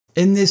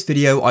In this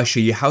video, I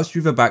show you how to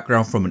remove a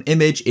background from an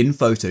image in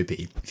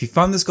Photopea. If you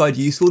found this guide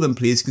useful, then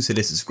please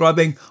consider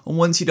subscribing, and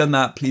once you've done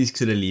that, please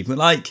consider leaving a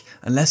like,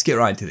 and let's get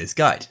right into this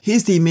guide.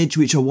 Here's the image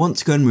which I want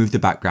to go and remove the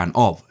background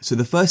of. So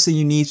the first thing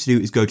you need to do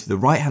is go to the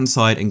right hand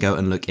side and go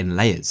and look in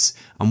layers.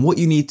 And what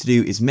you need to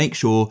do is make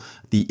sure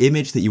the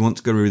image that you want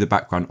to go remove the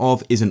background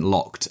of isn't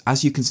locked.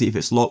 As you can see, if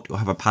it's locked, you'll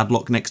have a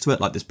padlock next to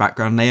it, like this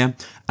background layer.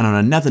 And on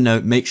another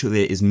note, make sure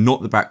that it is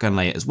not the background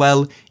layer as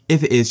well.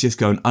 If it is, just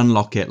go and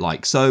unlock it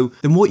like so.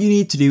 Then what you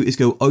need to do is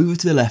go over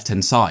to the left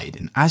hand side.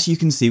 And as you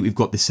can see, we've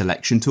got this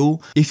selection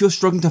tool. If you're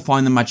struggling to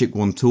find the magic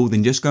wand tool,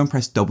 then just go and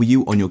press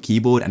W on your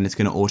keyboard and it's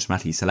going to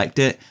automatically select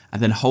it.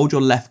 And then hold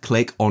your left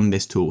click on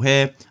this tool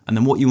here. And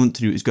then what you want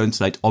to do is go and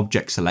select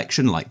object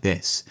selection like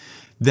this.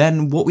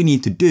 Then what we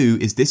need to do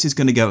is this is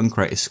going to go and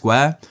create a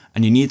square,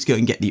 and you need to go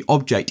and get the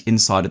object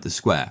inside of the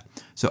square.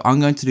 So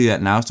I'm going to do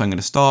that now. So I'm going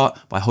to start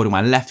by holding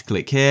my left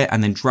click here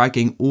and then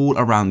dragging all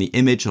around the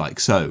image like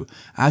so.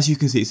 As you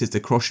can see, it says the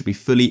cross should be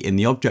fully in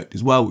the object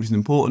as well, which is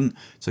important.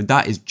 So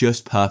that is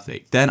just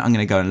perfect. Then I'm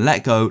going to go and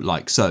let go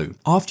like so.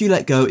 After you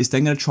let go, it's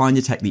then going to try and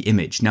detect the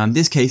image. Now in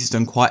this case, it's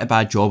done quite a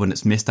bad job and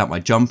it's missed out my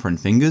jumper and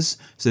fingers.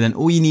 So then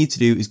all you need to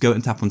do is go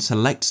and tap on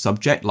select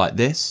subject like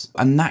this,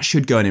 and that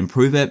should go and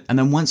improve it. And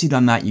then once you've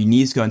done that, you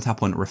need to go and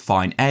tap on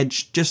refine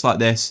edge just like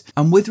this.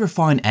 And with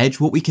refine edge,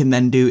 what we can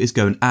then do is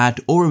go and add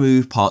or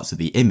remove parts of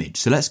the image.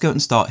 So let's go and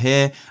start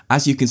here.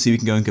 As you can see, we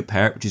can go and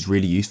compare it, which is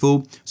really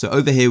useful. So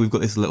over here, we've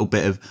got this little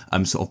bit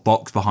of sort of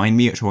box behind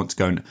me, which I want to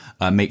go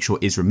and make sure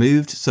is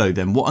removed. So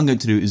then what I'm going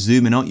to do is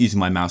zoom in out using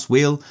my mouse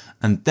wheel.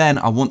 And then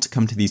I want to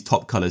come to these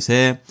top colors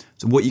here.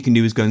 So what you can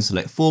do is go and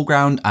select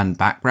foreground and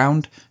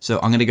background. So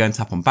I'm going to go and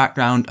tap on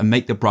background and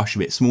make the brush a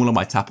bit smaller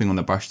by tapping on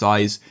the brush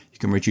size. You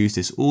can reduce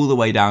this all the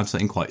way down to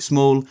something quite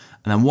small. And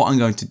then what I'm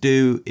going to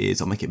do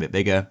is I'll make it a bit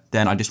bigger.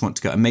 Then I just want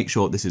to go and make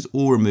sure this is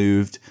all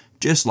removed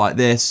just like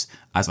this,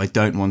 as I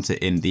don't want it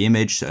in the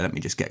image. So let me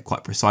just get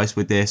quite precise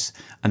with this.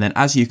 And then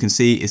as you can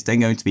see, it's then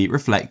going to be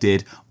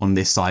reflected on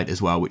this side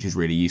as well, which is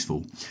really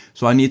useful.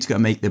 So I need to go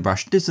and make the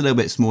brush just a little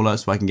bit smaller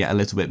so I can get a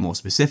little bit more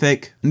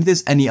specific. And if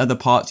there's any other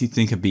parts you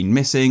think have been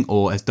missing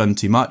or has done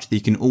too much, then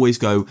you can always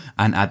go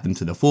and add them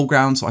to the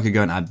foreground. So I could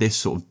go and add this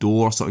sort of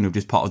door or something of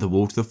just part of the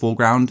wall to the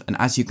foreground. And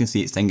as you can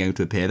see, it's then going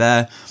to appear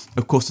there.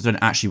 Of course, I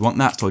don't actually want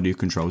that, so I'll do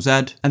Control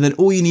Z. And then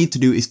all you need to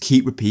do is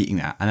keep repeating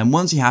that. And then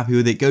once you're happy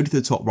with it, go to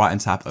the top right and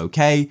tap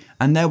OK.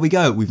 And there we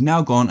go. We've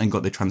now gone and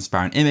got the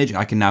transparent image.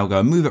 I can now go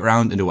and move it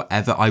around and do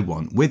whatever I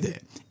want with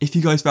it. If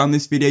you guys found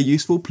this video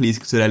useful, please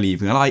consider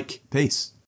leaving a like. Peace.